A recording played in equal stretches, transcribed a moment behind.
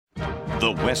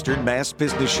The Western Mass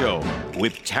Business Show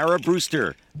with Tara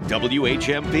Brewster,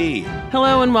 WHMP.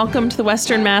 Hello and welcome to the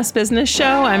Western Mass Business Show.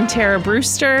 I'm Tara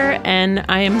Brewster and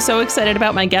I am so excited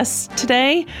about my guests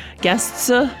today.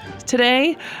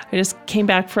 I just came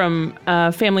back from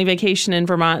a family vacation in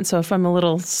Vermont, so if I'm a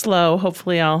little slow,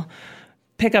 hopefully I'll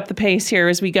pick up the pace here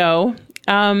as we go.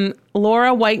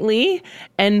 Laura Whiteley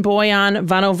and Boyan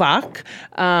Vanovats.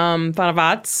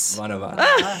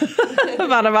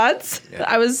 Yeah.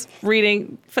 I was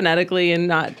reading phonetically and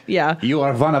not, yeah. You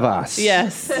are one of us.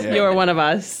 Yes, you're one of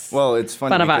us. Well, it's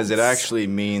funny Vanovats. because it actually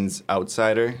means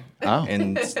outsider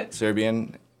in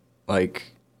Serbian. So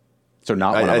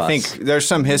not one of us. I think there's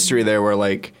some history there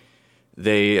where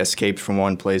they escaped from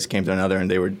one place, came to another, and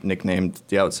they were nicknamed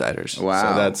the outsiders.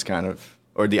 Wow. So that's kind of,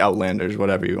 or the outlanders,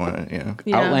 whatever you want to,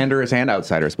 Yeah. Outlanders and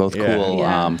Outsiders, both cool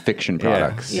Yeah. fiction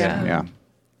products. Yeah.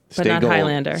 But Stay not gold.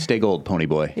 Highlander. Stay gold, Pony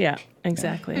Boy. Yeah,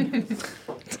 exactly.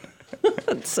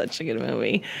 That's such a good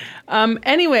movie.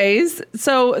 Anyways,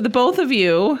 so the both of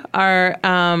you are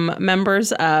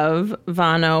members of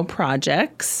Vano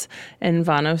Projects and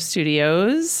Vano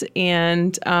Studios.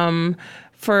 And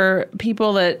for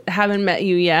people that haven't met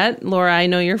you yet, Laura, I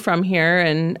know you're from here,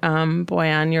 and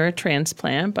Boyan, you're a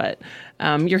transplant, but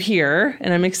you're here,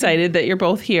 and I'm excited that you're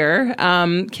both here.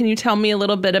 Can you tell me a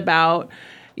little bit about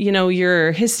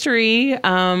your history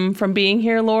from being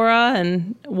here, Laura,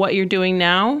 and what you're doing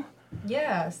now?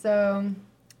 Yeah, so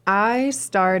I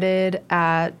started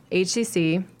at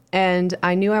HCC, and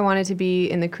I knew I wanted to be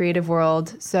in the creative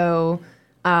world, so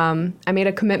I made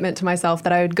a commitment to myself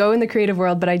that I would go in the creative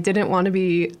world, but I didn't want to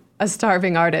be a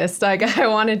starving artist. I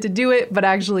wanted to do it, but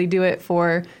actually do it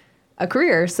for a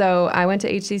career. So I went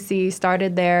to HCC,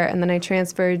 started there, and then I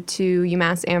transferred to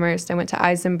UMass Amherst. I went to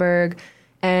Eisenberg,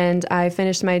 and I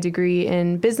finished my degree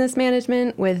in business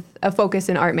management with a focus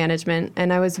in art management.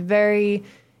 And I was very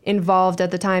involved at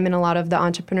the time in a lot of the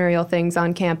entrepreneurial things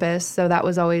on campus, so that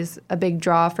was always a big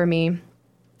draw for me.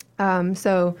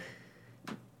 So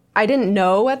I didn't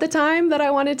know at the time that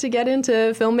I wanted to get into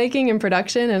filmmaking and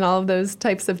production and all of those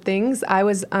types of things. I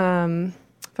was,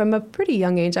 from a pretty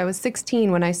young age, I was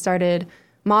 16 when I started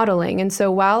modeling. And so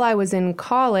while I was in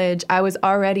college, I was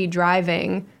already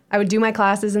driving. I would do my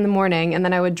classes in the morning, and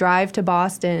then I would drive to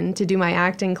Boston to do my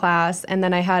acting class, and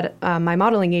then I had my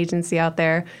modeling agency out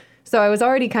there. So I was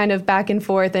already kind of back and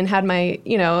forth and had my,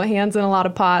 hands in a lot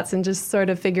of pots and just sort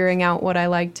of figuring out what I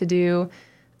like to do.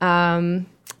 And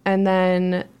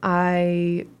then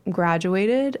I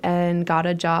graduated and got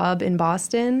a job in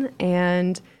Boston,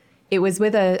 and it was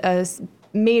with a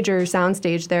major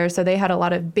soundstage there. So they had a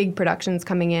lot of big productions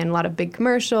coming in, a lot of big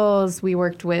commercials. We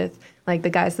worked with the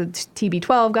guys, the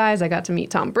TB12 guys. I got to meet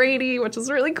Tom Brady, which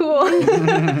was really cool.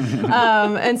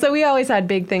 And so we always had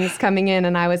big things coming in,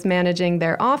 and I was managing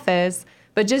their office.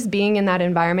 But just being in that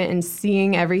environment and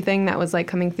seeing everything that was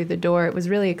coming through the door, it was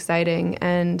really exciting.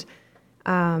 And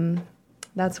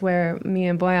that's where me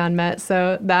and Boyan met.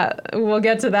 So that we'll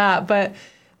get to that. But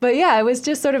yeah, it was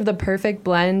just sort of the perfect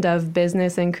blend of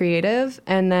business and creative.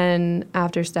 And then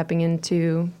after stepping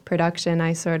into production,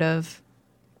 I sort of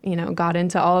got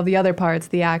into all of the other parts,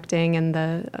 the acting and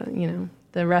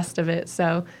the rest of it.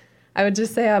 So I would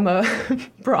just say I'm a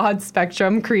broad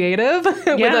spectrum creative with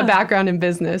a background in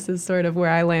business is sort of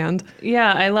where I land.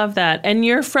 Yeah, I love that. And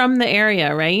you're from the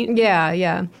area, right?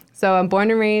 Yeah. So I'm born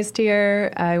and raised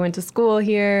here. I went to school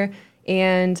here.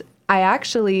 And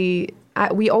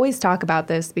we always talk about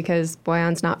this because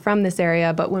Boyan's not from this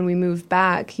area, but when we moved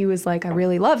back, he was like, I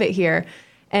really love it here.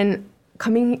 And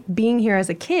being here as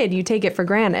a kid, you take it for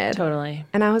granted. Totally.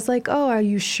 And I was like, oh, are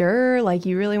you sure?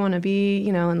 You really want to be,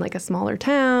 in a smaller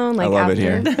town? I love it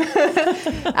here.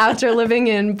 After living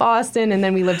in Boston, and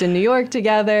then we lived in New York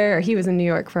together, or he was in New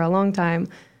York for a long time.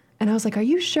 And I was like, are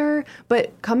you sure?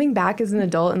 But coming back as an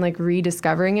adult and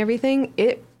rediscovering everything,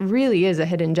 it really is a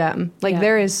hidden gem.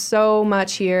 There is so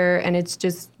much here, and it's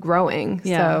just growing.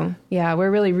 Yeah. So yeah, we're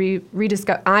really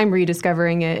I'm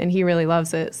rediscovering it, and he really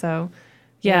loves it. So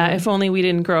yeah, if only we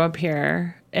didn't grow up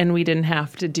here and we didn't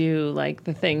have to do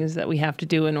the things that we have to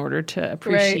do in order to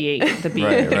appreciate the being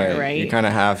here, right? You kind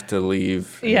of have to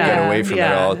leave and get away from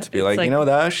it all to be that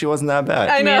actually wasn't that bad.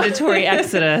 I know. Mandatory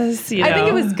exodus, I think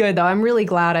it was good, though. I'm really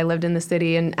glad I lived in the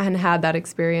city and had that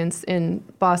experience in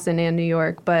Boston and New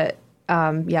York. But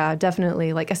yeah, definitely,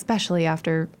 especially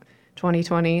after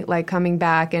 2020, coming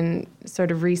back and sort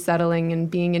of resettling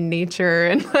and being in nature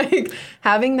and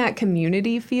having that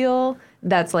community feel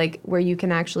that's where you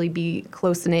can actually be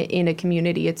close-knit in a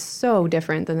community. It's so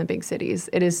different than the big cities.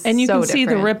 It is so different. And you can see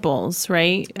the ripples,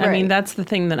 right? I mean, that's the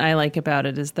thing that I like about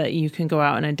it is that you can go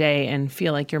out in a day and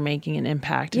feel like you're making an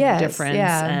impact and a difference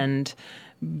and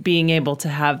being able to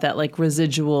have that like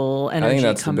residual energy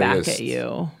that's the come back biggest- at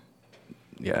you.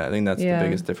 Yeah, I think that's Yeah. the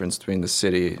biggest difference between the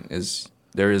city is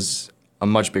there is a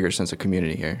much bigger sense of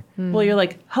community here. Well, you're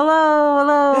like,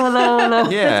 hello.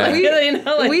 Yeah.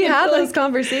 We had those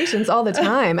conversations all the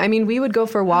time. I mean, we would go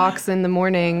for walks in the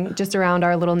morning just around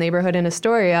our little neighborhood in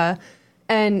Astoria.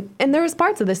 And there was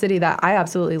parts of the city that I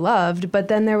absolutely loved, but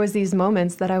then there was these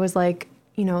moments that I was like,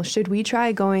 should we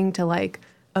try going to like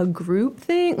a group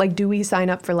thing? Like, do we sign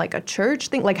up for like a church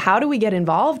thing? Like, how do we get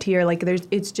involved here? Like,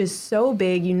 it's just so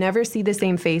big. You never see the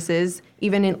same faces,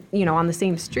 even in, on the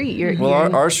same street.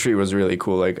 Well, our street was really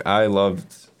cool. Like, I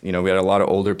loved, we had a lot of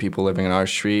older people living in our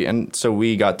street, and so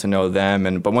we got to know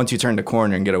them. But once you turn the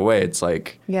corner and get away, it's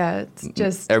like, yeah, it's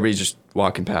just everybody's just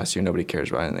walking past you. Nobody cares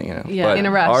about anything, Yeah. But In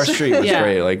a rush. our street was Yeah.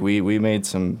 great. Like, we made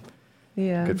some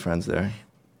yeah. good friends there.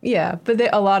 Yeah, but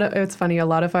it's funny, a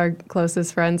lot of our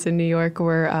closest friends in New York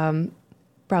were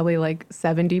probably like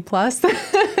 70 plus.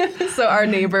 So our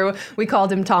neighbor, we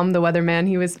called him Tom the Weatherman.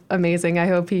 He was amazing. I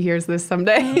hope he hears this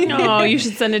someday. Oh, you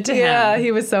should send it to Yeah, him.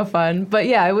 he was so fun. But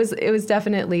yeah, it was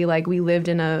definitely like we lived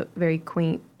in a very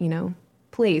quaint,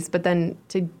 place. But then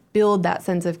to build that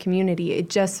sense of community, it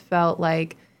just felt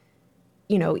like,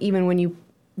 even when you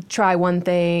try one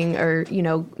thing or,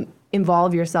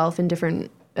 involve yourself in different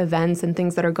events and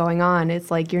things that are going on, it's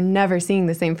like you're never seeing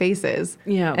the same faces.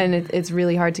 Yeah. And it's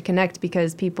really hard to connect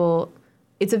because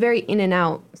it's a very in and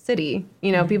out city.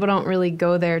 People don't really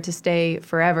go there to stay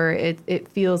forever. It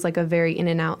feels like a very in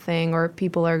and out thing, or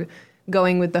people are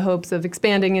going with the hopes of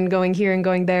expanding and going here and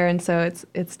going there. And so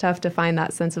it's tough to find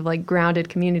that sense of like grounded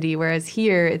community. Whereas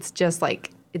here, it's just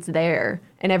like, it's there.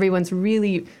 And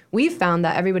we've found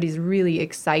that everybody's really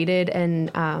excited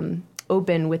and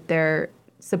open with their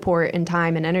support and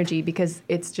time and energy, because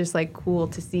it's just like cool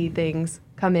to see things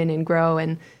come in and grow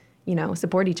and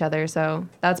support each other. So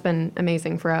that's been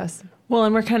amazing for us. Well,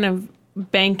 and we're kind of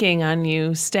banking on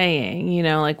you staying,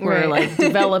 like we're Right. like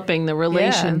developing the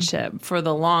relationship for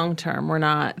the long term. We're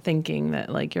not thinking that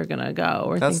like you're gonna go.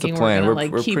 We're That's the thinking plan. we're We're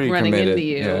gonna like keep pretty running committed. into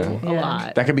you Yeah. a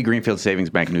lot. That could be Greenfield Savings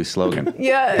Bank new slogan.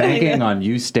 Yeah. Banking on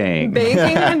you staying.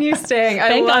 Banking on you staying. I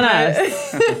Bank love on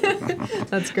it.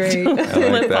 That's great.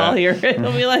 Flip all here.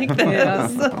 It'll be like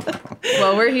this.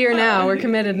 Well, we're here now. We're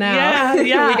committed now.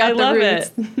 Yeah, we got I the love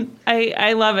roots. it.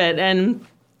 I love it. And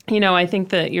I think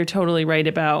that you're totally right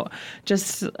about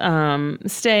just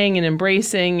staying and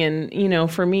embracing.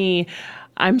 And, for me,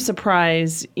 I'm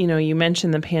surprised, you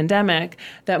mentioned the pandemic,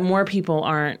 that more people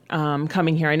aren't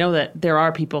coming here. I know that there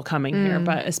are people coming here,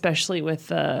 but especially with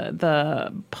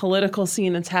the political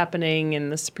scene that's happening in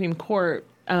the Supreme Court,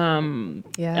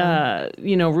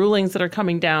 rulings that are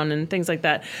coming down and things like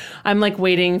that. I'm like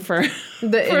waiting for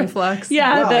The influx.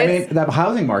 Yeah, Well, I mean, the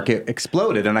housing market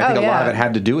exploded, and I think a lot of it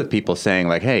had to do with people saying,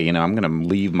 like, hey, I'm going to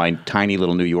leave my tiny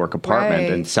little New York apartment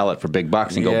Right. and sell it for big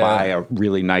bucks and go Yeah. buy a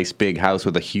really nice big house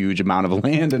with a huge amount of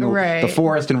land and Right. the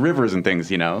forest and rivers and things,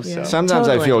 So. Sometimes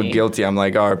I feel Totally. guilty. I'm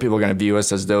like, are people going to view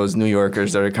us as those New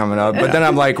Yorkers that are coming up? But then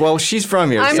I'm like, well, she's from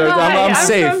here, I'm so not. I'm I'm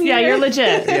safe. from Yeah, you're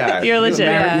legit. Yeah, You're you legit.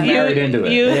 married into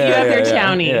it. You have your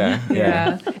townie.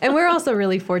 Yeah. And we're also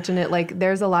really fortunate. Like,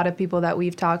 there's a lot of people that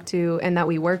we've talked to and that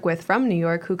we work with from New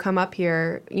York who come up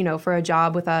here, for a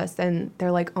job with us. And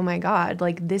they're like, oh my God,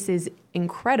 like, this is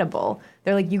incredible.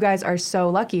 They're like, you guys are so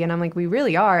lucky. And I'm like, we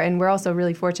really are. And we're also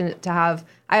really fortunate to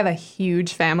I have a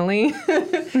huge family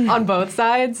on both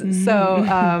sides. So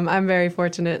I'm very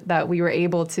fortunate that we were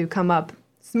able to come up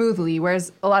smoothly,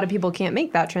 whereas a lot of people can't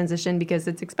make that transition because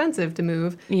it's expensive to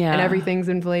move Yeah. and everything's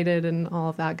inflated and all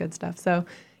of that good stuff. So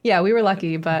yeah, we were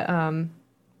lucky, but I'm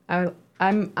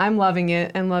loving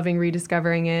it and loving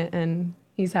rediscovering it, and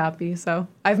he's happy. So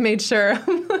I've made sure,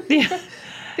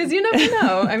 because you never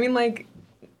know. I mean, like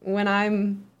when I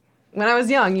was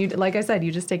young, like I said,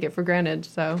 you just take it for granted.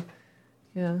 So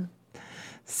yeah.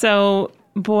 So,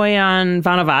 Boyan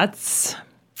Vanovats,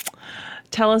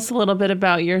 tell us a little bit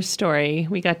about your story.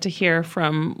 We got to hear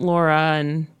from Laura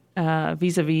and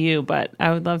vis-a-vis you, but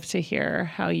I would love to hear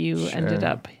how you ended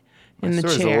up in the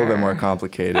Story's chair. a little bit more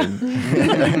complicated.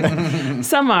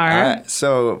 Some are.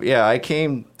 I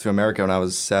came to America when I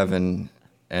was 7,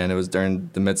 and it was during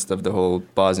the midst of the whole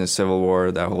Bosnian Civil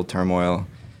War, that whole turmoil.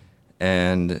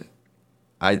 And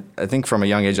I think from a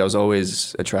young age, I was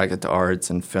always attracted to arts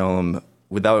and film.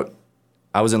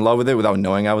 I was in love with it without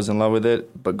knowing I was in love with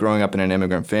it. But growing up in an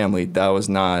immigrant family, that was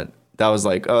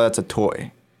like, oh, that's a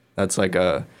toy. That's like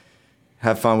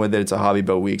have fun with it. It's a hobby,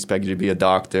 but we expect you to be a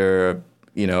doctor,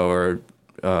 or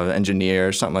engineer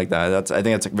or something like that. I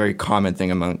think that's a very common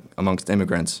thing amongst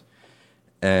immigrants.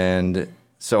 And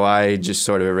so I just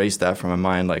sort of erased that from my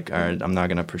mind, like, all right, I'm not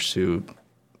going to pursue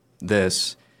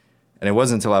this. And it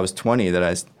wasn't until I was 20 that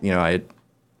I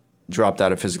dropped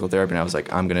out of physical therapy, and I was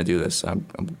like, I'm gonna do this.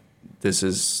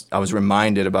 I was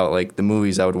reminded about like the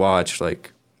movies I would watch.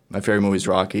 Like my favorite movie is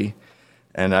Rocky,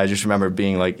 and I just remember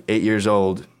being like 8 years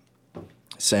old,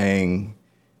 saying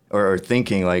or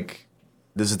thinking like,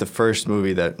 this is the first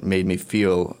movie that made me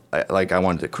feel like I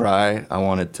wanted to cry, I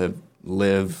wanted to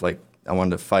live, like I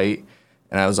wanted to fight,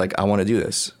 and I was like, I want to do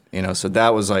this, So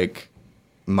that was like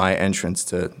my entrance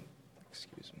to.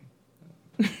 Excuse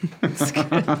me.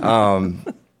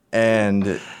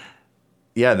 And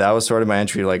yeah, that was sort of my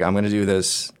entry. Like, I'm going to do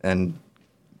this and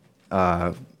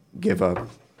give up.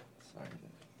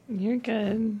 You're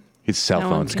good. His cell No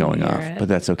one phone's can going hear off, it. but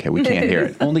that's okay. We can't hear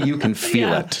it. Only you can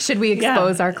feel it. Should we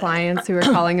expose our clients who are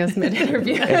calling us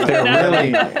mid-interview?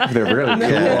 If they're really cool.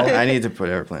 Yeah, I need to put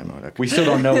airplane mode. Okay. We still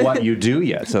don't know what you do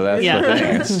yet, so that's Yeah. the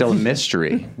thing. It's still a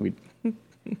mystery.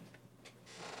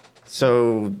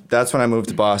 So that's when I moved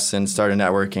to Boston, started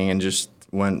networking, and just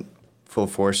went full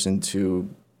force into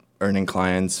earning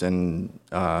clients. And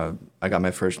I got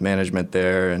my first management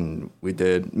there, and we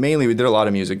did a lot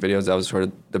of music videos. That was sort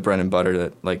of the bread and butter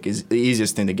that like is the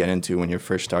easiest thing to get into when you're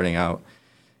first starting out.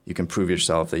 You can prove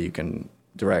yourself that you can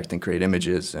direct and create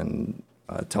images and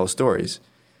tell stories.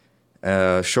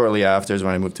 Shortly after is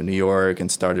when I moved to New York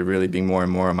and started really being more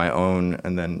and more on my own.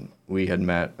 And then we had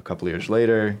met a couple of years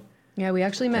later. Yeah, we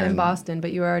actually met in Boston,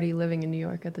 but you were already living in New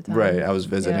York at the time. Right, I was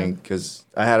visiting because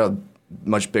I had a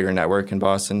much bigger network in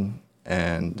Boston,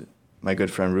 and my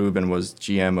good friend Ruben was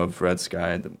GM of Red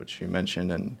Sky, which you mentioned,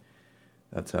 and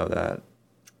that's how that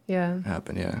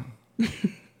happened,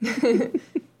 yeah.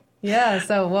 Yeah,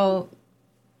 so, well,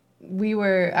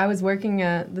 I was working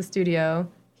at the studio.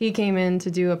 He came in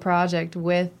to do a project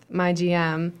with my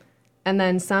GM, and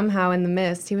then somehow in the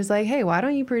mist, he was like, hey, why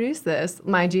don't you produce this,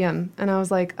 my GM? And I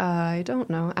was like, I don't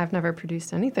know. I've never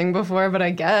produced anything before, but I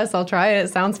guess I'll try it. It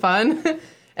sounds fun.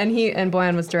 And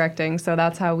Boyan was directing, so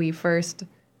that's how we first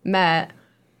met.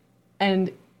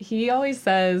 And he always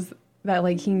says that,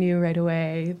 like, he knew right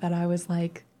away that I was,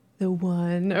 like, the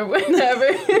one or whatever.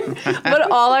 But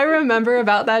all I remember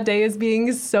about that day is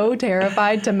being so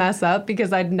terrified to mess up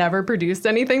because I'd never produced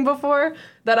anything before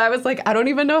that I was like, I don't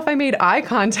even know if I made eye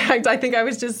contact. I think I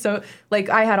was just so, like,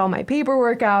 I had all my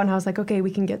paperwork out and I was like, okay, we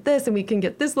can get this and we can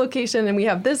get this location and we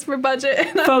have this for budget.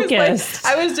 And Focused.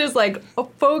 I was just like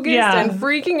focused and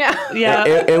freaking out. Yeah.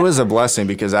 It was a blessing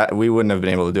because we wouldn't have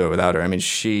been able to do it without her. I mean,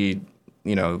 she,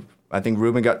 I think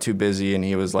Ruben got too busy and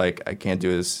he was like, I can't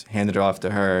do this, handed it off to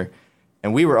her.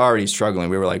 And we were already struggling.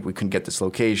 We were like, we couldn't get this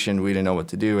location. We didn't know what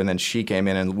to do. And then she came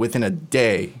in and within a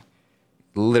day,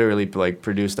 literally like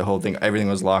produced the whole thing. Everything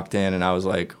was locked in. And I was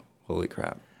like, holy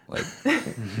crap. Like,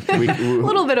 a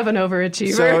little bit of an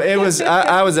overachiever. So it was,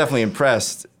 I was definitely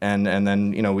impressed. And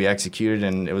then, we executed,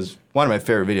 and it was one of my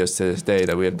favorite videos to this day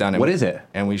that we have done. What is it?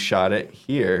 And we shot it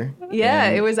here. Yeah,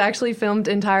 it was actually filmed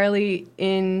entirely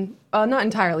in, not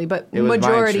entirely, but It was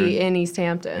majority in East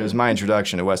Hampton. It was my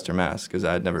introduction to Western Mass because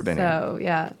I had never been here. So,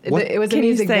 yeah. What- It was a Can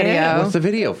you music say it? video. What's the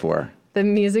video for? The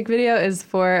music video is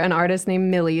for an artist named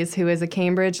Millies, who is a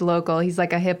Cambridge local. He's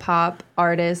like a hip hop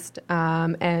artist,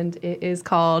 and it is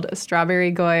called Strawberry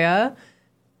Goya.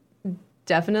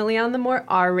 Definitely on the more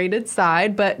R-rated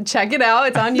side, but check it out.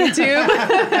 It's on YouTube.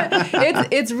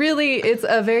 It's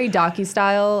a very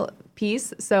docu-style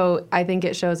piece, so I think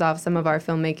it shows off some of our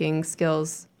filmmaking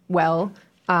skills well.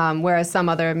 Whereas some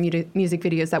other music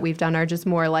videos that we've done are just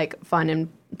more like fun and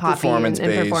poppy and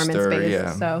performance-based.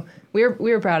 Yeah. So we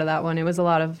were proud of that one. It was a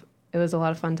lot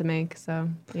of fun to make. So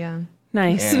yeah.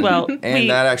 Nice. And, Well, and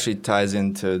that actually ties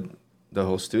into the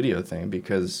whole studio thing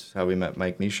because how we met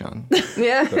Mike Nichon.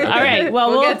 Yeah. All right.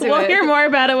 Well, We'll we'll get to hear it. more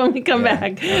about it when we come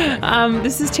back.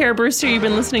 This is Tara Brewster. You've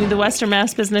been listening to the Western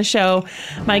Mass Business Show.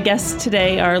 My guests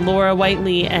today are Laura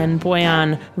Whiteley and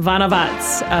Boyan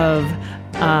Vanovats of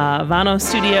Vano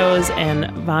Studios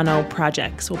and Vano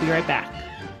Projects. We'll be right back.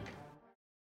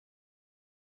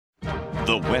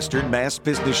 The Western Mass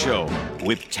Business Show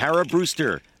with Tara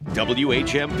Brewster,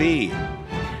 WHMP.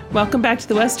 Welcome back to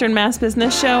the Western Mass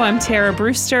Business Show. I'm Tara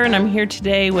Brewster, and I'm here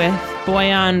today with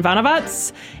Boyan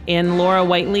Vanovats and Laura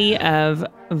Whiteley of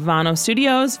Vano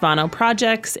Studios, Vano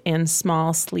Projects, and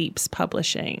Small Sleeps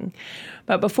Publishing.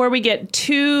 But before we get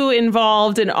too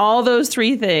involved in all those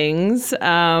three things,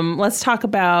 let's talk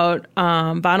about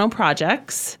Vano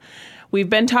Projects. We've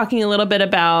been talking a little bit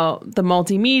about the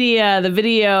multimedia, the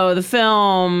video, the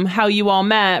film, how you all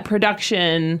met,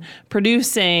 production,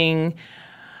 producing.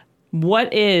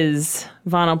 What is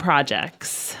Vano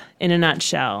Projects in a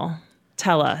nutshell?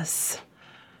 Tell us.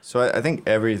 So I think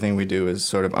everything we do is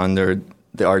sort of under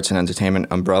the arts and entertainment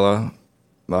umbrella.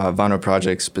 Vano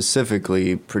Projects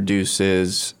specifically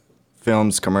produces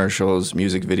films, commercials,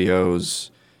 music videos,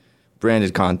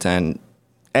 branded content,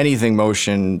 anything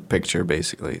motion picture,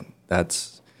 basically.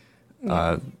 That's,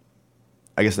 I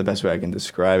guess, the best way I can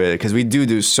describe it, because we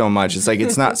do so much. It's like,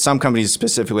 it's not, some companies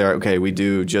specifically are, okay, we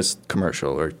do just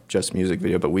commercial or just music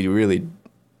video, but we really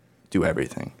do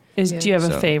everything. Do you have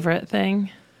a favorite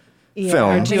thing? Yeah.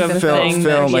 Film, do you have a film, thing film,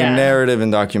 that- like yeah. narrative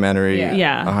and documentary.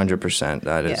 Yeah. 100%.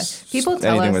 That is. People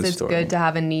tell anything us with it's story. good to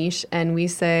have a niche, and we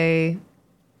say,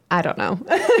 I don't know.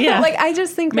 Yeah. Like, I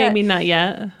just think Maybe that not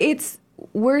yet. there's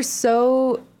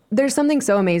something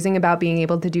so amazing about being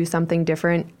able to do something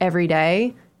different every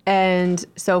day. And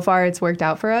so far it's worked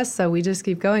out for us. So we just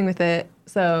keep going with it.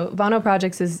 So Vano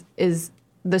Projects is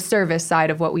the service side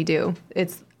of what we do.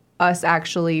 It's us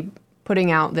actually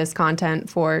putting out this content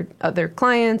for other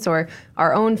clients or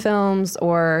our own films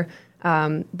or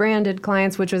branded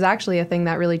clients, which was actually a thing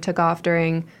that really took off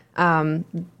during the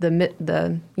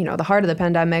heart of the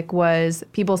pandemic. Was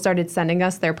people started sending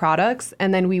us their products,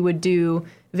 and then we would do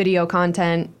video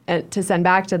content to send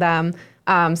back to them,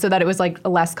 so that it was like a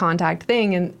less contact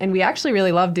thing. And we actually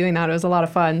really loved doing that. It was a lot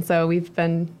of fun. So we've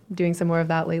been doing some more of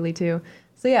that lately too.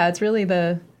 So yeah, it's really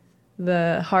the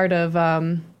heart of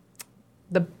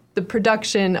the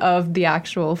production of the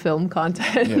actual film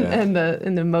content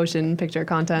and the motion picture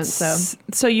content.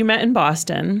 So you met in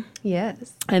Boston.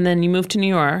 Yes. And then you moved to New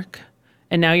York,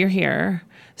 and now you're here.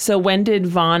 So when did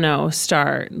Vano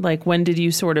start? Like, when did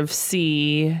you sort of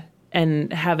see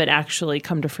and have it actually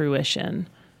come to fruition?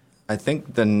 I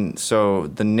think the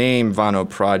name Vano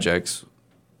Projects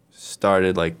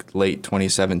started like late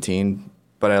 2017,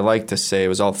 but I like to say it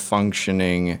was all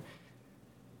functioning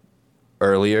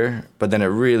earlier, but then it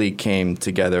really came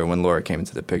together when Laura came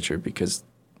into the picture, because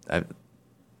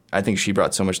I think she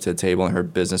brought so much to the table in her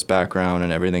business background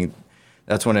and everything.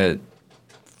 That's when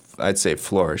I'd say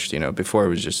flourished. Before it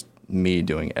was just me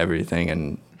doing everything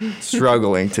and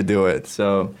struggling to do it.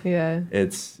 So I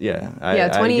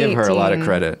give her a lot of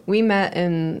credit. We met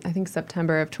in, I think,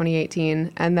 September of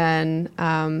 2018, and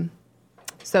then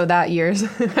so that year's,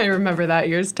 I remember that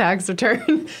year's tax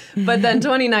return. But then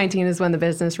 2019 is when the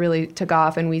business really took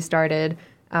off, and we started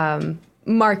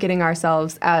marketing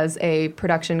ourselves as a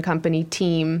production company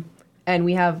team. And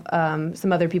we have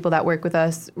some other people that work with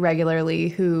us regularly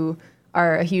who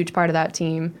are a huge part of that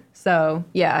team. So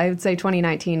yeah, I would say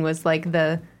 2019 was like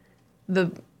the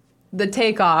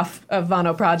takeoff of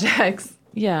Vano Projects.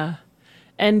 Yeah.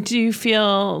 And do you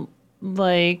feel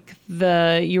like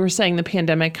you were saying the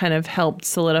pandemic kind of helped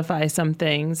solidify some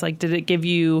things? Like, did it give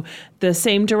you the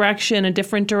same direction, a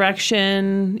different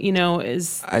direction? I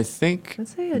think, I'd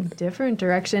say a different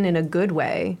direction in a good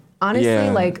way. Honestly,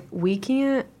 like, we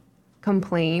can't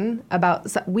complain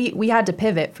about, we had to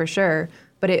pivot for sure,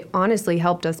 but it honestly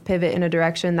helped us pivot in a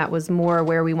direction that was more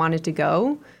where we wanted to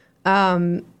go.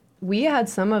 We had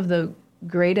some of the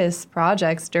greatest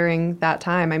projects during that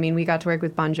time. I mean, we got to work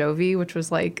with Bon Jovi, which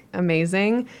was like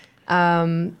amazing.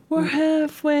 We're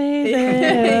halfway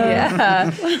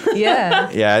there. Yeah.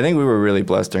 Yeah, I think we were really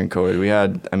blessed during COVID.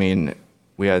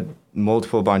 We had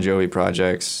multiple Bon Jovi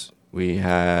projects. We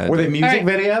had... Were they music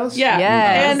videos? Yeah.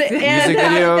 Yes. And Music how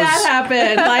videos. did that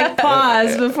happen? Like,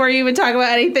 pause before you even talk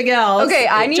about anything else. Okay,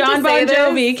 I need John to say Bon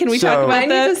Jovi, can we talk about I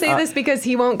need this? to say this because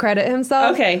he won't credit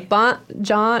himself. Okay.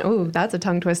 John, ooh, that's a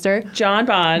tongue twister. John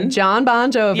Bon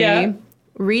Jovi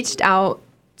reached out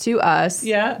to us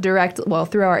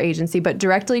through our agency, but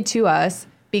directly to us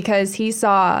because he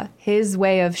saw his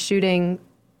way of shooting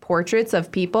portraits of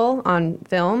people on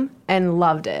film and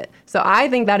loved it. So I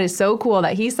think that is so cool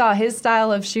that he saw his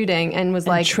style of shooting and was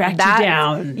like, tracked you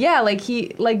down. Yeah,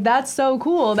 that's so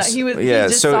cool that he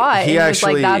just so saw it he and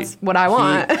actually, was like, that's what I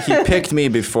want. He picked me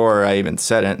before I even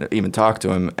said it, even talked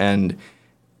to him. And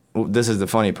this is the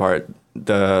funny part.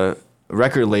 The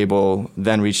record label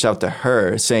then reached out to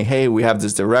her saying, hey, we have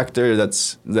this director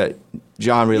that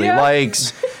John really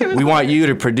likes. We want you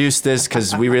to produce this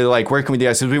because we really like working with you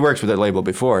guys, because we worked with that label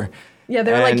before. Yeah,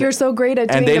 they were like, you're so great at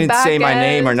doing and they the didn't back say my end.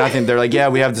 name or nothing. They're like, yeah,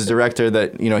 we have this director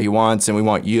that he wants, and we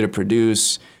want you to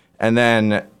produce. And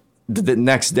then the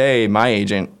next day, my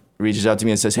agent reaches out to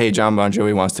me and says, hey, John Bon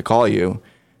Jovi wants to call you.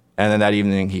 And then that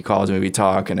evening he calls me, we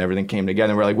talk, and everything came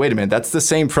together. And we're like, wait a minute, that's the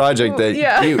same project that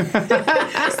you...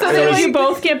 So did you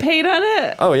both get paid on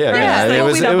it? Oh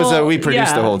yeah. We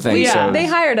produced the whole thing. So They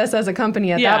hired us as a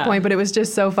company at that point, but it was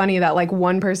just so funny that like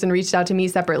one person reached out to me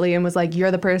separately and was like,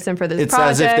 you're the person for this it's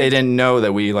project. as if they didn't know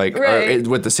that we are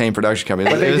with the same production company.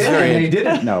 But it was they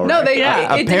didn't know, right? No,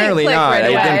 it apparently didn't click not. right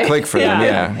It away. didn't click for them.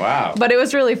 Yeah. Wow. But it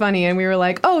was really funny, and we were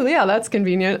like, oh yeah, that's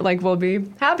convenient. Like, we'll be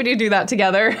happy to do that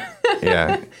together.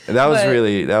 Yeah, that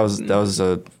was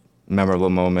a memorable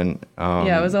moment.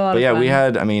 Yeah, it was a lot of But fun. we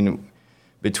had,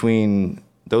 between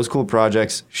those cool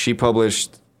projects, she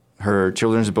published her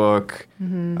children's book.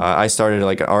 Mm-hmm. I started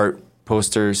like an art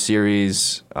poster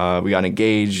series. We got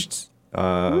engaged.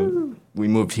 We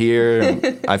moved here.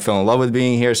 And I fell in love with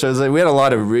being here. So it was like we had a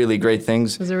lot of really great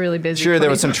things. It was a really busy. Sure, there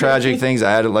was some 2020. tragic things.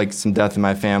 I had like some death in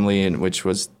my family, which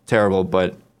was terrible.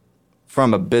 But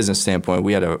from a business standpoint,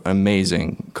 we had an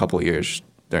amazing couple of years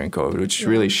during COVID, which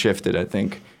really shifted, I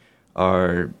think,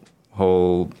 our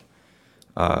whole.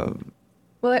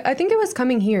 Well, I think it was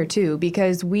coming here too,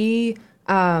 because we,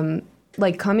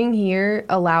 coming here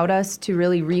allowed us to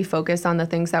really refocus on the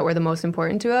things that were the most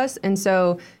important to us. And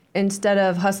so instead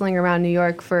of hustling around New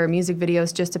York for music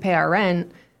videos just to pay our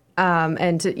rent,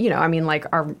 and to,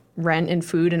 our rent and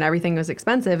food and everything was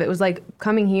expensive, it was like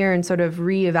coming here and sort of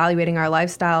reevaluating our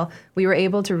lifestyle. We were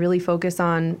able to really focus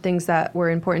on things that were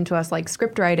important to us, like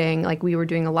script writing. Like we were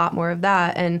doing a lot more of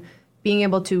that, and being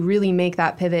able to really make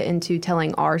that pivot into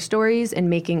telling our stories and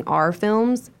making our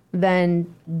films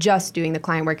than just doing the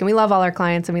client work. And we love all our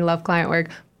clients and we love client work,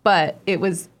 but it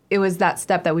was that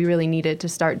step that we really needed to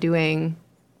start doing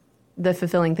the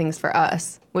fulfilling things for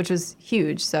us, which was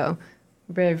huge. So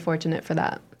we're very fortunate for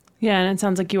that. Yeah, and it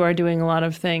sounds like you are doing a lot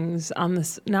of things on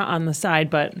this, not on the side,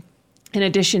 but in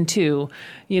addition to,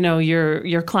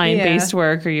 your client-based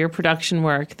work or your production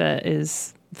work that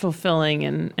is fulfilling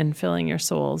and filling your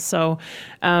souls. So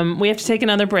we have to take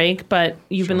another break, but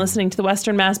you've been listening to the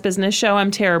Western Mass Business Show.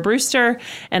 I'm Tara Brewster,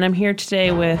 and I'm here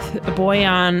today with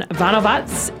Boyan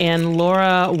Vanovats and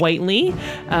Laura Whiteley.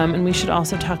 And we should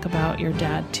also talk about your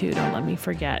dad, too. Don't let me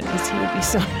forget, because he would be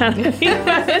so mad at me if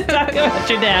I didn't talk about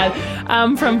your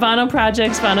dad. From Vano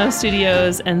Projects, Vano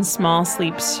Studios, and Small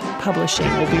Sleeps Publishing.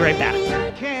 We'll be right back.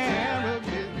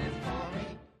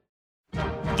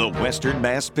 The Western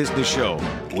Mass Business Show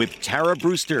with Tara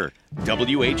Brewster,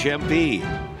 WHMP.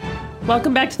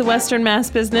 Welcome back to the Western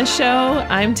Mass Business Show.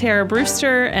 I'm Tara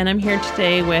Brewster, and I'm here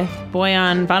today with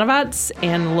Boyan Vanovats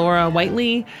and Laura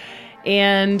Whiteley.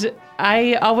 And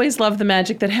I always love the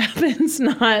magic that happens,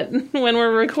 not when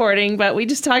we're recording, but we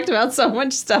just talked about so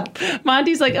much stuff.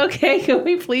 Monty's like, okay, can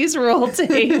we please roll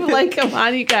tape? Like, come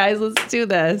on, you guys, let's do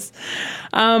this.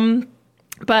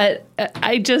 But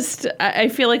I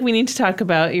feel like we need to talk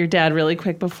about your dad really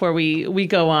quick before we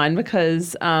go on,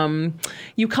 because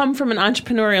you come from an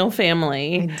entrepreneurial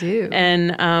family. I do.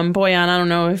 And Boyan, I don't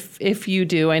know if you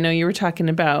do. I know you were talking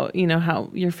about,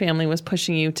 how your family was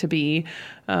pushing you to be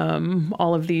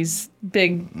all of these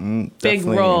big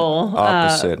role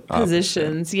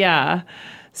positions. Yeah.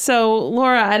 So,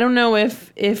 Laura, I don't know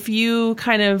if you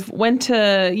kind of went to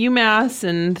UMass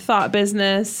and thought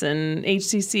business and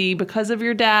HCC because of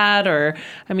your dad, or,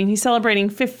 he's celebrating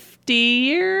 50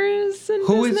 years in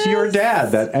Who business. is your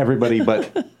dad that everybody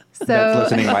but that's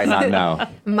listening might not know?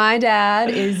 My dad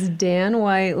is Dan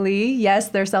Whiteley. Yes,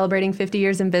 they're celebrating 50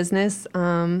 years in business.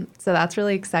 So that's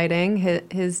really exciting.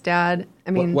 His dad,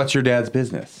 What's your dad's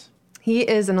business? He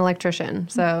is an electrician.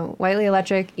 So Whiteley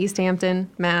Electric, East Hampton,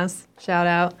 Mass. Shout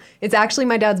out. It's actually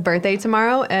my dad's birthday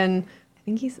tomorrow, and I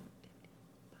think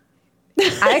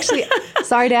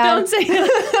sorry, Dad. Don't say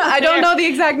that. I don't know the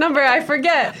exact number. I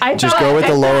forget. Just go with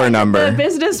the lower number. The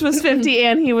business was 50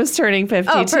 and he was turning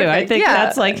 50 Oh, too. I perfect. think Yeah.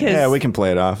 that's like his. Yeah, we can play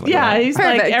it off. Like that. He's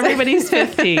like, Perfect. everybody's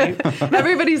 50.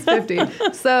 Everybody's 50.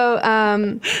 So,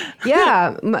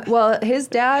 well, his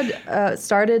dad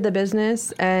started the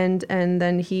business, and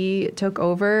then he took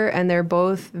over, and they're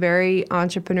both very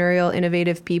entrepreneurial,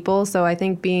 innovative people. So I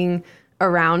think being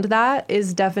around that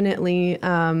is definitely,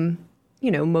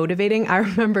 motivating. I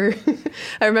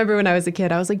remember when I was a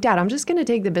kid, I was like, Dad, I'm just going to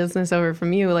take the business over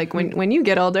from you, like when you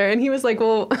get older. And he was like,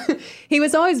 well, he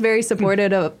was always very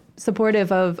supportive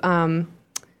of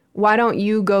why don't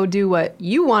you go do what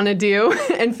you want to do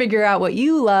and figure out what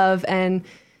you love. And,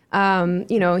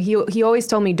 he always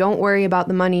told me, don't worry about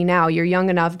the money now. You're young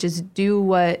enough. Just do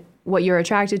what you're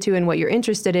attracted to and what you're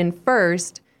interested in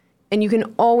first. And you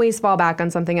can always fall back on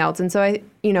something else. And so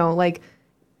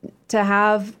to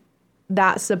have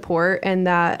that support and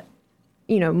that,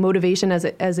 motivation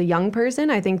as a young person,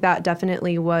 I think that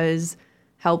definitely was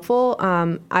helpful.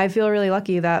 I feel really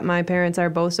lucky that my parents are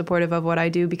both supportive of what I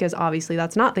do, because obviously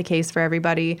that's not the case for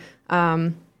everybody.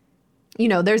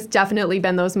 There's definitely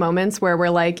been those moments where we're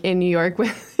like in New York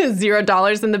with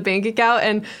 $0 in the bank account,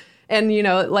 and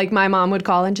my mom would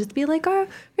call and just be like, are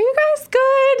you guys good?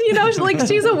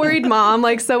 She's a worried mom.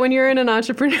 So when you're in an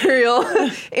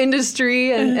entrepreneurial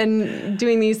industry and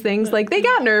doing these things, they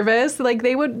got nervous.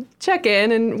 They would check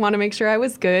in and want to make sure I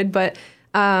was good. But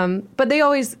But they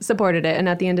always supported it. And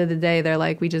at the end of the day, they're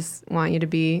like, we just want you to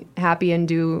be happy and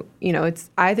do,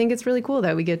 I think it's really cool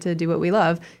that we get to do what we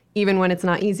love, even when it's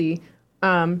not easy.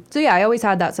 So yeah, I always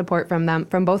had that support from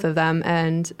both of them.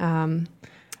 And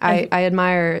I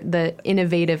admire the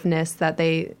innovativeness that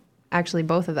they actually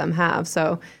both of them have.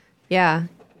 So yeah,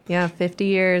 50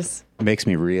 years. It makes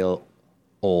me real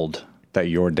old that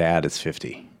your dad is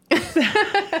 50.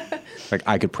 Like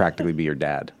I could practically be your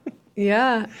dad.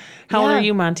 Yeah. How old are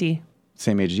you, Monty?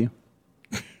 Same age as you.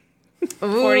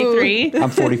 43. I'm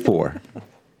 44.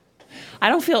 I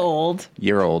don't feel old.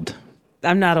 You're old.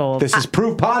 I'm not old. This is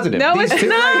proof positive. No, These it's two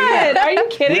not. right here, Are you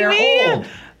kidding they're me? old.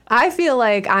 I feel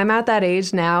like I'm at that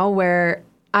age now where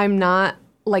I'm not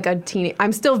like a teen.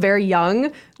 I'm still very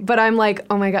young, but I'm like,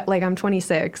 oh my God, like I'm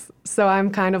 26. So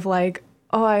I'm kind of like,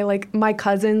 my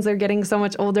cousins are getting so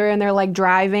much older and they're like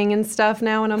driving and stuff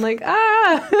now. And I'm like,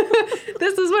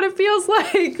 this is what it feels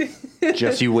like.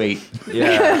 Just you wait. Yeah.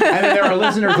 And there are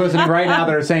listeners listening right now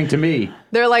that are saying to me,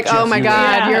 They're like, oh my you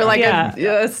God, wait. you're like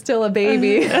Yeah. still a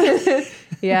baby.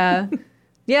 Yeah.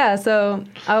 Yeah. So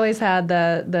I always had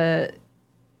the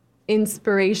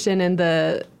inspiration and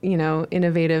the,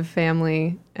 innovative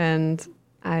family. And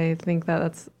I think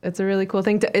it's a really cool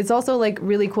thing. It's also like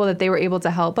really cool that they were able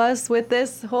to help us with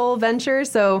this whole venture.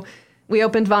 So we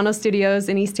opened Vano Studios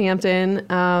in East Hampton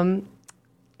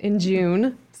in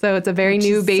June. So it's a very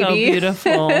new baby. So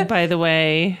beautiful, by the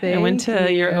way. I went Thank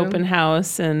to your you. open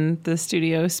house, and the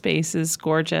studio space is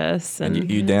gorgeous. And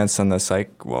You danced on the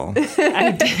psych wall.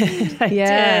 I did. I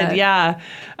Yeah. did. Yeah.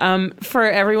 For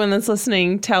everyone that's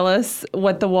listening, tell us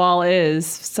what the wall is.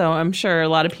 So I'm sure a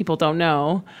lot of people don't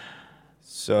know.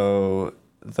 So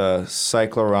the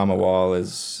cyclorama wall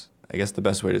is, I guess the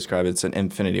best way to describe it, it's an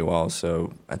infinity wall.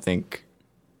 So I think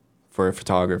for a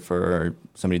photographer or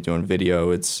somebody doing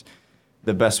video, it's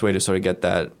the best way to sort of get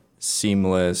that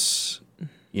seamless,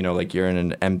 like you're in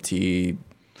an empty,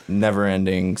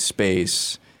 never-ending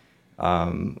space.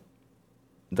 The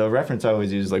reference I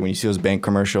always use, like when you see those bank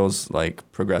commercials, like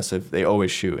Progressive, they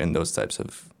always shoot in those types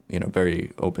of,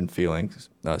 very open feelings,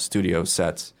 studio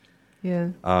sets. Yeah.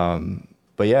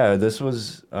 But yeah, this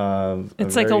was.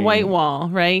 It's like a white wall,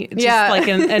 right? It's Yeah. just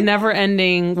like a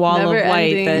never-ending wall of white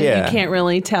Never-ending. that Yeah. you can't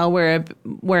really tell where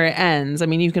it ends. I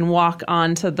mean, you can walk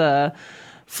onto the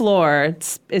floor.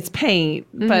 It's paint,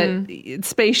 but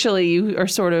spatially you are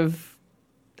sort of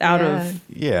out of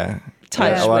Yeah.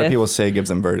 touch A lot with of people say it gives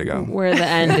them vertigo. where the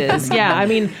end is. Yeah, I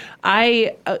mean,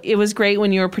 it was great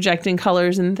when you were projecting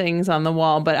colors and things on the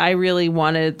wall, but I really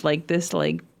wanted like this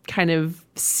like kind of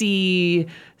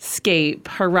seascape,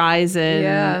 horizon,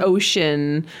 Yeah.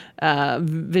 ocean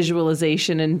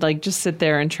visualization, and like just sit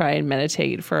there and try and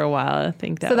meditate for a while. I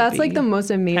think that So would that's be like the most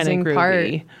amazing kinda part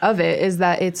groovy. of it is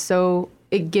that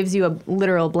it gives you a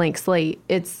literal blank slate.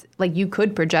 It's like you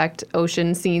could project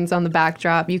ocean scenes on the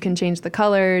backdrop. You can change the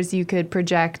colors. You could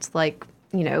project like,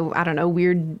 I don't know,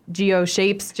 weird geo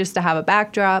shapes just to have a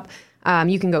backdrop.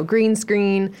 You can go green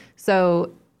screen. So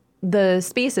the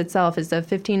space itself is a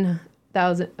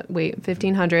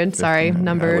 1,500, sorry,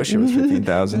 number. I wish it was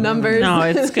 15,000. Numbers. No,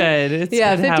 it's good. It's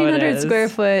Yeah, good how it 1,500 is. square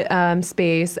foot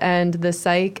space, and the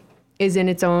psych is in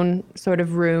its own sort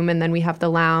of room, and then we have the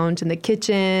lounge and the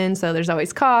kitchen, so there's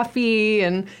always coffee,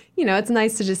 and it's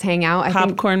nice to just hang out. I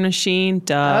think. Popcorn machine,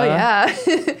 duh. Oh yeah.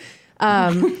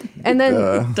 And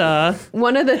then Duh.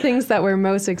 one of the things that we're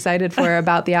most excited for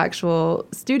about the actual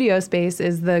studio space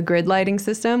is the grid lighting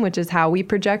system, which is how we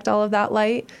project all of that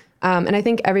light. And I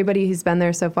think everybody who's been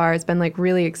there so far has been like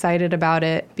really excited about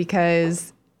it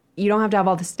because you don't have to have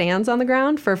all the stands on the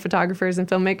ground for photographers and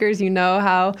filmmakers. You know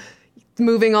how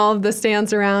moving all of the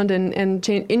stands around and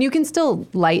change, and you can still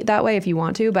light that way if you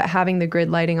want to, but having the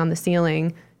grid lighting on the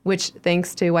ceiling, which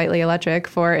thanks to Whiteley Electric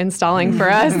for installing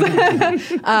for us.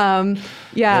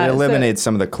 It eliminates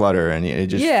some of the clutter, and you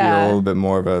just feel Yeah. a little bit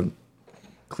more of a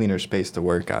cleaner space to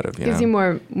work out of. Gives you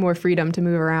more freedom to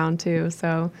move around too.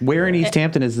 So Where in East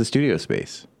Hampton is the studio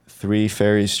space? 3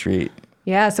 Ferry Street.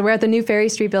 yeah, so we're at the new Ferry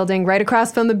Street building, right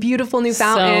across from the beautiful new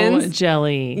fountains. So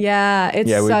jelly. Yeah, it's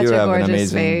Yeah, we such do a have an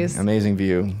gorgeous space. amazing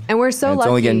view. And we're so And lucky. it's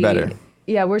only getting better.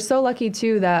 Yeah, we're so lucky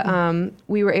too that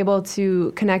we were able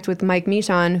to connect with Mike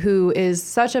Michon, who is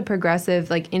such a progressive,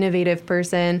 like innovative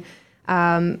person.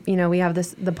 We have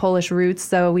the Polish roots,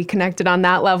 so we connected on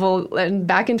that level. And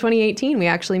back in 2018, we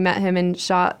actually met him and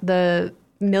shot the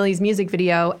Millie's music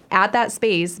video at that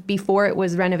space before it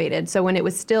was renovated. So when it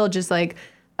was still just like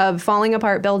a falling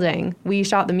apart building, we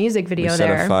shot the music video We set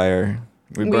there. a fire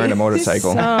We burned a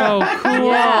motorcycle. So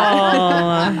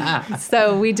cool.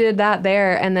 So we did that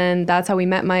there, and then that's how we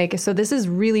met Mike. So this is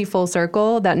really full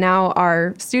circle that now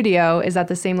our studio is at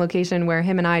the same location where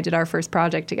him and I did our first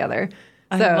project together.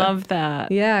 I So, love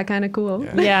that. Yeah, kind of cool.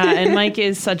 Yeah, and Mike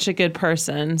is such a good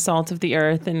person, salt of the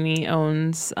earth, and he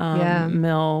owns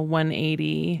Mill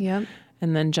 180. Yep.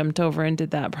 And then jumped over and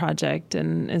did that project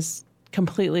and is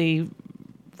completely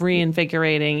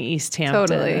reinvigorating East Hampton.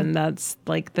 Totally. And that's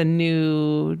like the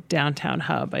new downtown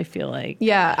hub, I feel like.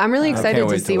 Yeah, I'm really excited can't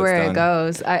to wait see till it's where it done.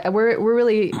 goes. We're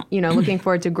really, looking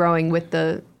forward to growing with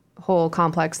the whole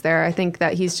complex there. I think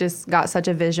that he's just got such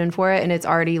a vision for it, and it's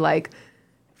already like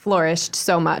flourished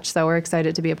so much. So we're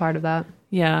excited to be a part of that.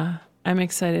 Yeah. I'm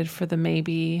excited for the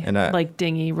maybe And, like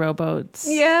dinghy rowboats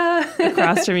Yeah.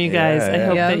 across from you guys. I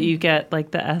hope yeah. that you get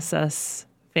like the SS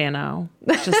Fano.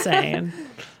 Just saying.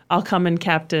 I'll come and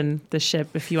captain the ship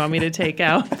if you want me to take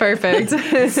out Perfect.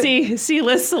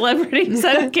 C-list celebrities.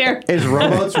 I don't care. Is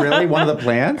rowboats really one of the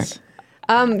plans?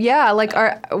 Yeah, like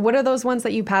what are those ones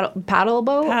that you paddle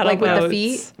boat? Paddle like with the boats.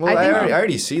 feet? Well, I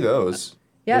already see those.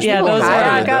 yeah, Yeah, people those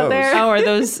kayak are- out there. Oh, are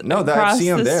those No, I across see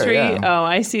 'em the there, street? yeah. Oh,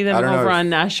 I see them I don't know over if- on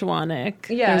Nashwanik.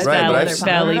 Yeah, There's it's Right, but Valley, I've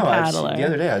Valley I don't know, Paddler. the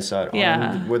other day I saw it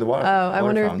Yeah. on where the water. I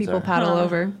wonder if fountains people are. paddle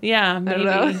over. Yeah, maybe.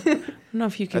 know. I don't know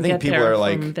if you can I think get people there are,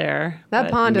 like, from there. That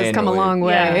but- pond has come a manually. long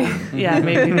way. Yeah,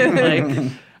 maybe.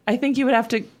 Like, I think you would have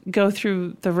to go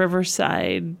through the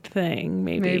Riverside thing.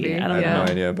 Maybe. I don't I know. have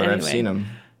no idea, but I've Anyway. seen them.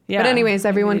 Yeah. But anyways,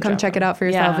 everyone Maybe come jump check it on. out for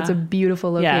yourself. Yeah. It's a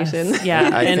beautiful location. Yes. Yeah,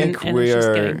 I and, think and we it's just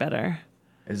are- getting better.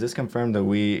 Is this confirmed that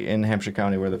we in Hampshire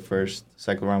County were the first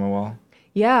cyclorama wall?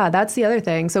 Yeah, that's the other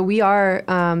thing. So we are,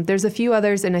 there's a few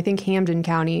others in, I think, Hamden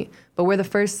County, but we're the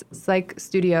first psych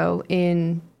studio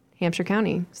in Hampshire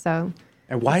County. So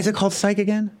And why is it called Psych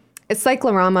again? it's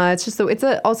cyclorama. It's just,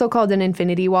 also called an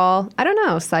infinity wall. I don't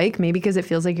know, psych, maybe because it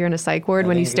feels like you're in a psych ward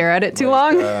when you think stare at it too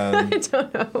like, long. I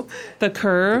don't know. The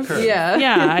curve. Yeah.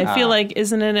 Yeah, I feel like,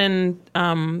 isn't it in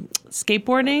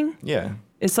skateboarding? Yeah.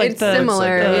 It's like It's the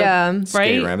similar, like a- yeah. Skate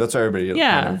Right? ramp. That's what everybody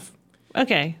Yeah. kind of.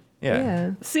 Okay.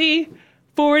 Yeah. See,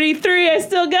 43. I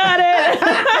still got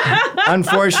it.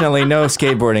 Unfortunately, no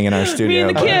skateboarding in our Me studio.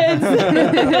 and the kids.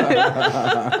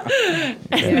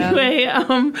 Anyway,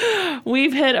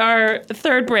 we've hit our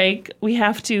third break. We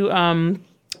have to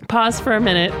pause for a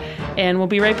minute, and we'll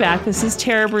be right back. This is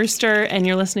Tara Brewster, and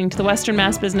you're listening to the Western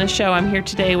Mass Business Show. I'm here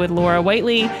today with Laura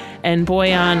Whiteley and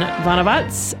Boyan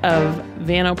Vanovats of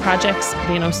Vano Projects,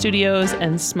 Vano Studios,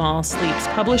 and Small Sleeps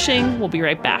Publishing. We'll be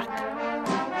right back.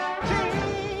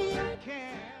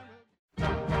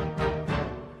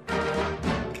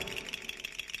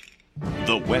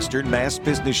 The Western Mass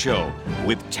Business Show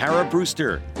with Tara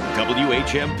Brewster,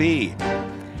 WHMP.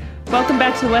 Welcome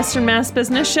back to the Western Mass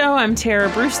Business Show. I'm Tara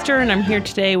Brewster, and I'm here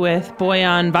today with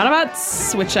Boyan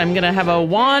Vanovats, which I'm going to have a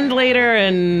wand later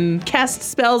and cast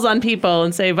spells on people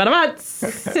and say,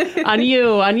 Vanovats, on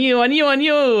you, on you, on you, on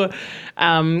you.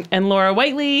 And Laura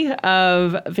Whiteley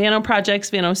of Vano Projects,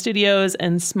 Vano Studios,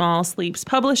 and Small Sleeps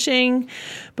Publishing.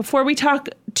 Before we talk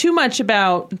too much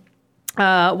about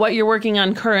what you're working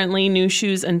on currently, New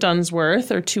Shoes and Dunsworth,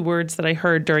 are two words that I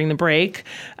heard during the break.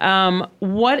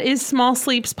 What is Small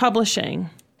Sleeps Publishing?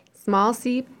 Small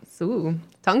Sleeps,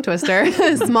 tongue twister.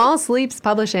 Small Sleeps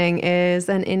Publishing is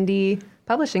an indie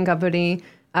publishing company.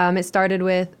 It started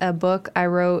with a book I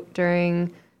wrote during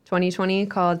 2020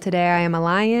 called Today I Am a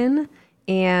Lion.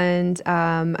 And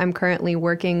I'm currently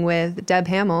working with Deb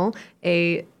Hamill,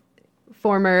 a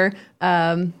former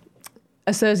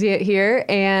associate here,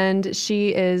 and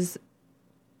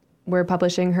we're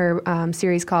publishing her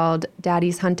series called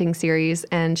Daddy's Hunting Series,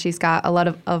 and she's got a lot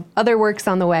of other works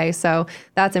on the way, so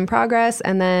that's in progress.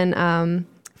 And then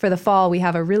for the fall, we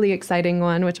have a really exciting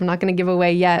one, which I'm not going to give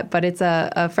away yet, but it's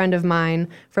a friend of mine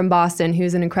from Boston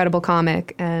who's an incredible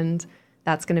comic, and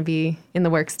that's going to be in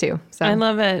the works too. So I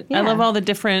love it. I Yeah. love all the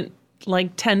different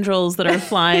like tendrils that are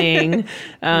flying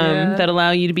that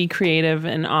allow you to be creative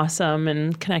and awesome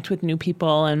and connect with new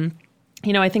people. And,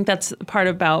 you know, I think that's part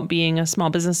about being a small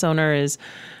business owner is,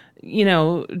 you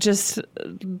know, just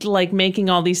like making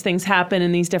all these things happen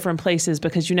in these different places,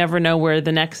 because you never know where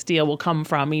the next deal will come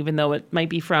from. Even though it might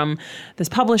be from this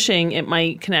publishing, it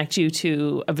might connect you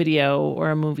to a video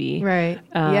or a movie. Right.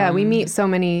 Yeah, we meet so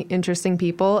many interesting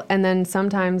people, and then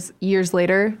sometimes years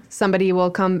later,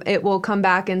 it will come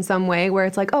back in some way where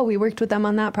it's like, oh, we worked with them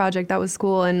on that project, that was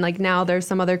cool, and like now there's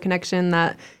some other connection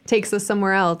that takes us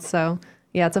somewhere else. So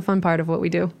yeah, it's a fun part of what we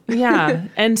do. Yeah.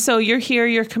 And so you're here,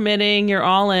 you're committing, you're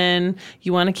all in,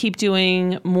 you want to keep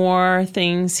doing more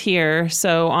things here.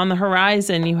 So on the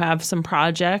horizon, you have some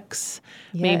projects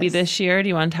maybe Yes. this year. Do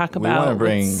you want to talk We about want to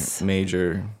bring what's-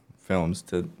 major films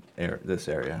to this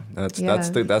area. That's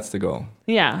the goal.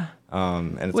 Yeah.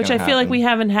 And it's Which I feel like we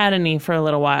haven't had any for a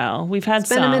little while. We've had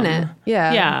some. It's been a minute.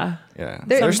 Yeah. Yeah. Yeah.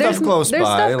 There's stuff close by. There's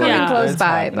stuff coming close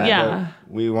by, but Yeah.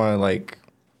 we want to like.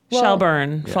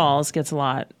 Shelburne Falls gets a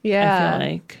lot. Yeah. I feel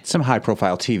like. Some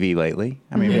high-profile TV lately.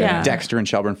 I mean, we had Dexter and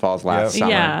Shelburne Falls last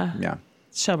summer. Yeah.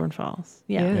 Shelburne Falls.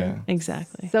 Yeah.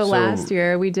 Exactly. So last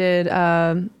year we did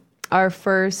our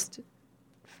first.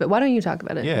 Why don't you talk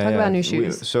about it? Talk about New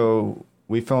Shoes.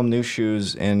 We filmed New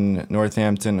Shoes in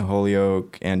Northampton,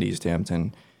 Holyoke, and East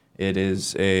Hampton. It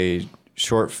is a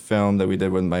short film that we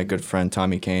did with my good friend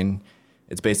Tommy Kane.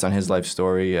 It's based on his life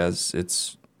story, as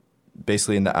it's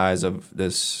basically in the eyes of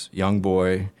this young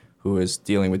boy who is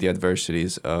dealing with the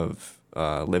adversities of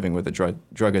living with a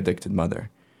drug-addicted mother,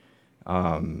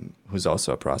 who's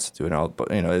also a prostitute. And all, but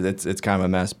it's kind of a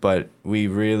mess. But we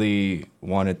really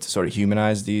wanted to sort of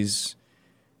humanize these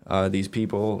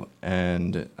people,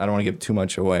 and I don't want to give too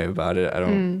much away about it.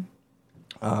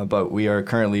 But we are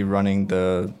currently running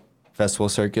the festival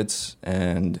circuits,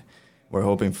 and we're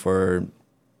hoping for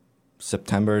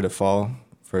September to fall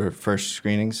for first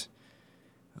screenings.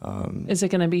 Is it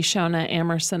going to be shown at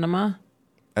Amherst Cinema?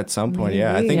 At some point,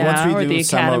 yeah. I think once we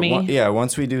do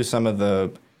once we do some of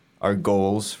our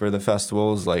goals for the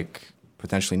festivals, like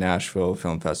potentially Nashville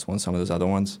Film Festival and some of those other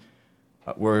ones,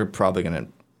 we're probably going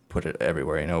to put it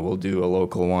everywhere. We'll do a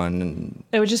local one, and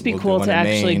it would just be cool to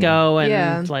actually go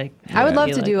and like. I would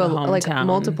love to do like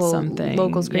multiple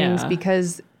local screenings, Yeah.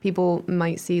 because people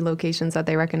might see locations that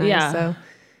they recognize. Yeah. So,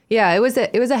 yeah, it was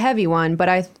a heavy one, but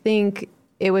I think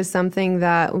it was something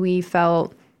that we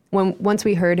felt once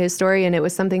we heard his story, and it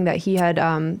was something that he had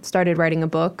started writing a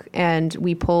book, and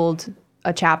we pulled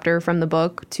a chapter from the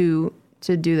book to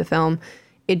do the film.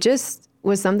 It just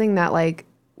was something that like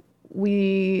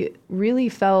we really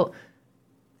felt,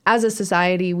 as a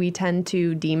society, we tend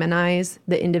to demonize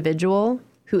the individual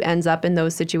who ends up in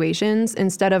those situations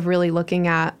instead of really looking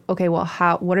at, okay, well,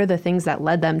 what are the things that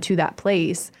led them to that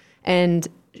place? And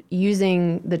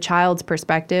using the child's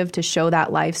perspective to show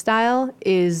that lifestyle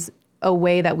is a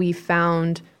way that we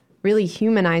found really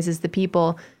humanizes the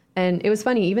people. And it was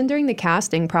funny, even during the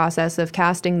casting process of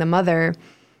casting the mother,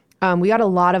 we got a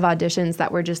lot of auditions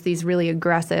that were just these really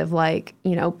aggressive, like,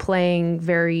 playing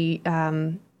very,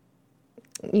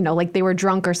 like they were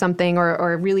drunk or something,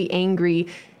 or really angry.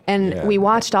 And we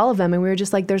watched all of them, and we were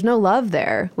just like, there's no love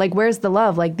there. Like, where's the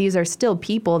love? Like, these are still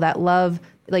people that love,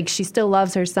 like, she still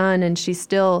loves her son, and she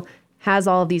still has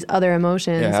all of these other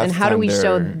emotions. And how do we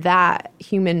show that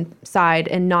human side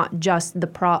and not just the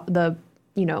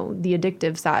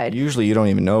addictive side? Usually you don't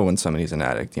even know when somebody's an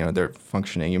addict. They're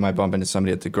functioning. You might bump into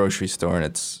somebody at the grocery store,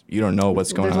 and you don't know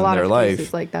what's going on in their life. There's a lot of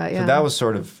cases like that, yeah. So that was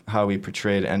sort of how we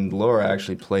portrayed, and Laura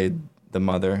actually played the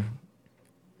mother,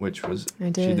 which was,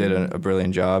 she did a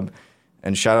brilliant job.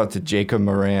 And shout out to Jacob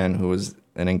Moran, who was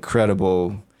an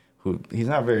incredible, he's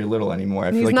not very little anymore.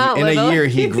 I feel like in a year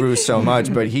he grew so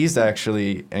much, but he's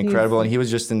actually incredible. And he was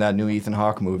just in that new Ethan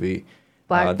Hawke movie,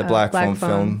 the Black Phone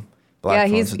film.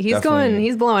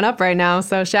 He's blowing up right now.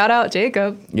 So shout out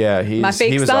Jacob. Yeah, he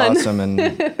was son. awesome.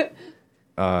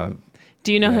 And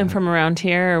do you know him from around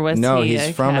here, or was he? No,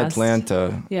 he's from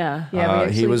Atlanta. Yeah.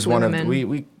 He was one of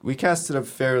we casted a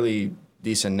fairly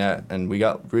decent net, and we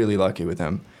got really lucky with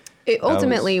him.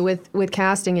 Ultimately, with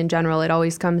casting in general, it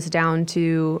always comes down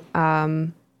to,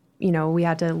 we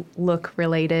had to look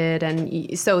related.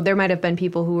 And so there might have been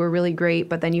people who were really great,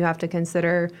 but then you have to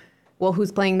consider, well,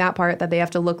 who's playing that part that they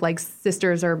have to look like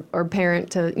sisters or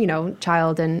parent to,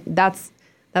 child. And that's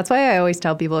why I always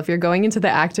tell people, if you're going into the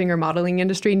acting or modeling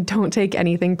industry, don't take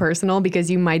anything personal, because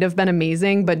you might have been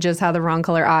amazing, but just have the wrong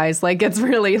color eyes. Like, it's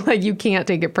really like, you can't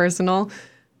take it personal.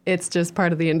 It's just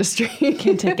part of the industry. You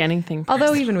can't take anything personal.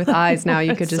 Although even with eyes now,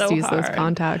 you could just use those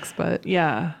contacts. But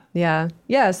yeah.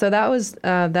 So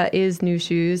that is New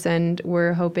Shoes, and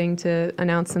we're hoping to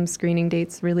announce some screening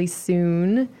dates really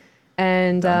soon.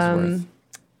 And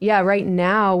right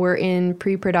now we're in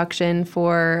pre-production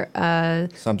for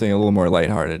something a little more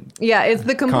lighthearted. Yeah, it's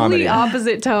the complete comedy.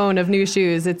 Opposite tone of New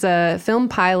Shoes. It's a film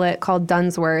pilot called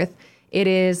Dunsworth. It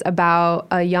is about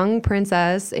a young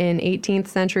princess in 18th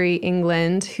century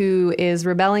England who is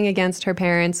rebelling against her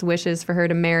parents' wishes for her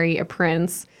to marry a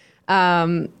prince.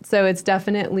 So it's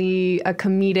definitely a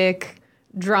comedic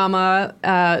drama,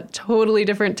 totally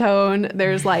different tone.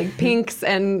 There's like pinks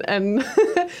and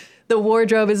The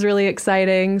wardrobe is really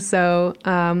exciting. So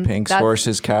Pinks,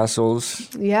 horses,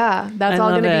 castles. Yeah, that's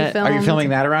all love going to it. be filmed. Are you filming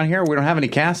that around here? We don't have any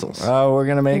castles. Oh, we're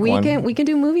gonna make one. We can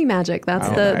do movie magic. That's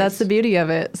nice. that's the beauty of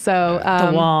it. So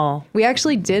The wall. we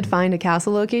actually did find a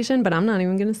castle location, but I'm not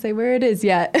even going to say where it is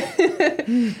yet.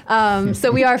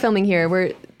 So we are filming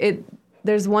here.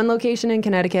 There's one location in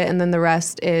Connecticut, and then the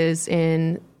rest is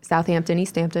in Southampton,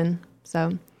 East Hampton.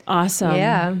 So Awesome.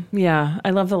 Yeah. Yeah. I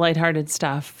love the lighthearted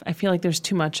stuff. I feel like there's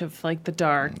too much of like the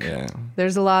dark Yeah.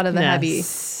 there's a lot of the heavy.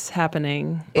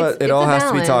 happening. But It's it all a has to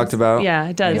be balance. talked about. Yeah,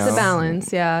 it does. It's a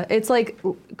balance, yeah. It's like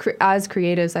as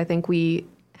creatives, I think we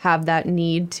have that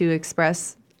need to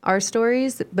express our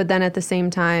stories, but then at the same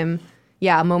time,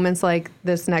 yeah, moments like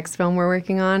this next film we're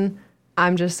working on,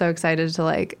 I'm just so excited to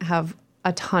like have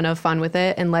a ton of fun with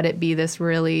it and let it be this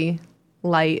really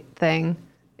light thing.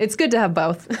 It's good to have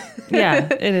both. Yeah,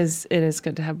 it is. It is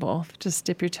good to have both. Just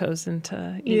dip your toes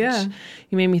into each. Yeah.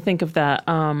 You made me think of that,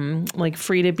 like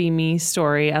Free to Be Me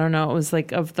story. I don't know. It was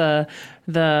like of the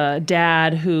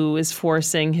dad who is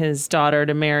forcing his daughter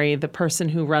to marry the person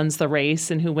who runs the race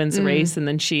and who wins the race, and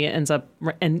then she ends up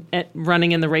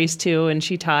running in the race too, and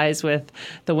she ties with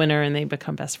the winner, and they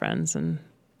become best friends. And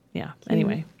yeah.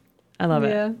 Anyway, I love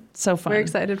Yeah. it. So fun. We're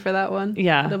excited for that one.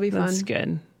 Yeah, It'll be fun. That's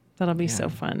good. That'll be so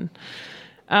fun.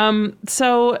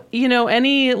 So,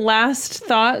 any last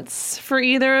thoughts for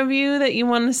either of you that you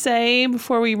want to say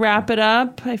before we wrap it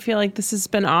up? I feel like this has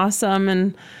been awesome,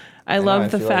 and I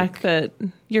love the feel fact that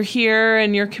you're here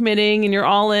and you're committing and you're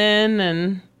all in,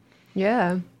 and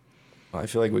Yeah. I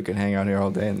feel like we could hang out here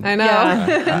all day. And I know.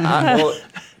 Yeah.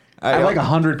 I have like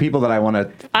 100 people that I want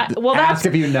to ask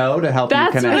if you know to help you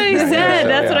That's connect. what I said. So,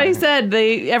 That's what yeah. I said.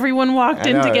 Everyone walked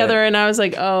in know, together, yeah. and I was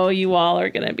like, "Oh, you all are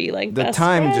gonna be like The best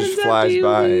time friends just after flies you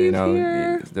by, leave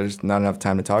here." There's not enough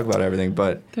time to talk about everything,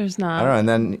 but There's not. I don't know. And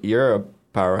then you're a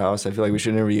powerhouse. I feel like we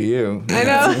should interview you. I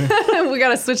know. We got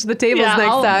to switch the tables Yeah,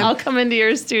 next time. I'll come into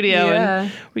your studio Yeah.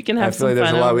 and we can have I some feel like there's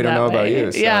fun a lot over we don't that know about way.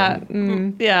 you, so. Yeah.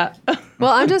 Yeah.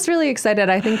 Well, I'm just really excited.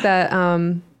 I think that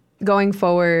going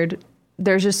forward,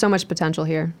 there's just so much potential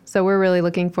here. So we're really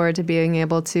looking forward to being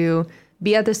able to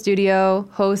be at the studio,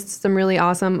 host some really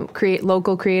awesome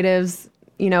local creatives,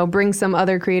 bring some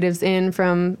other creatives in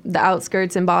from the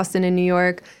outskirts in Boston and New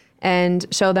York and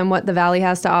show them what the Valley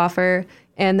has to offer.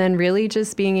 And then really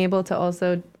just being able to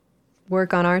also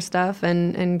work on our stuff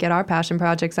and get our passion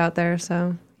projects out there.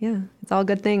 So yeah, it's all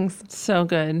good things. So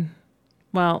good.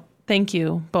 Well, thank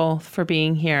you both for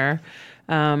being here.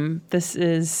 This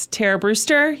is Tara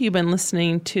Brewster. You've been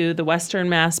listening to the Western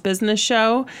Mass Business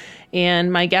Show.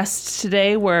 And my guests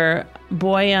today were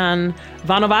Boyan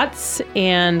Vanovats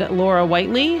and Laura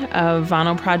Whiteley of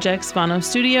Vano Projects, Vano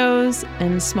Studios,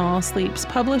 and Small Sleeps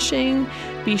Publishing.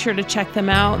 Be sure to check them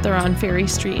out. They're on Ferry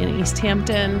Street in East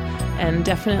Hampton, and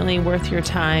definitely worth your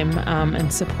time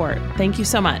and support. Thank you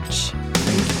so much.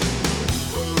 Thank you.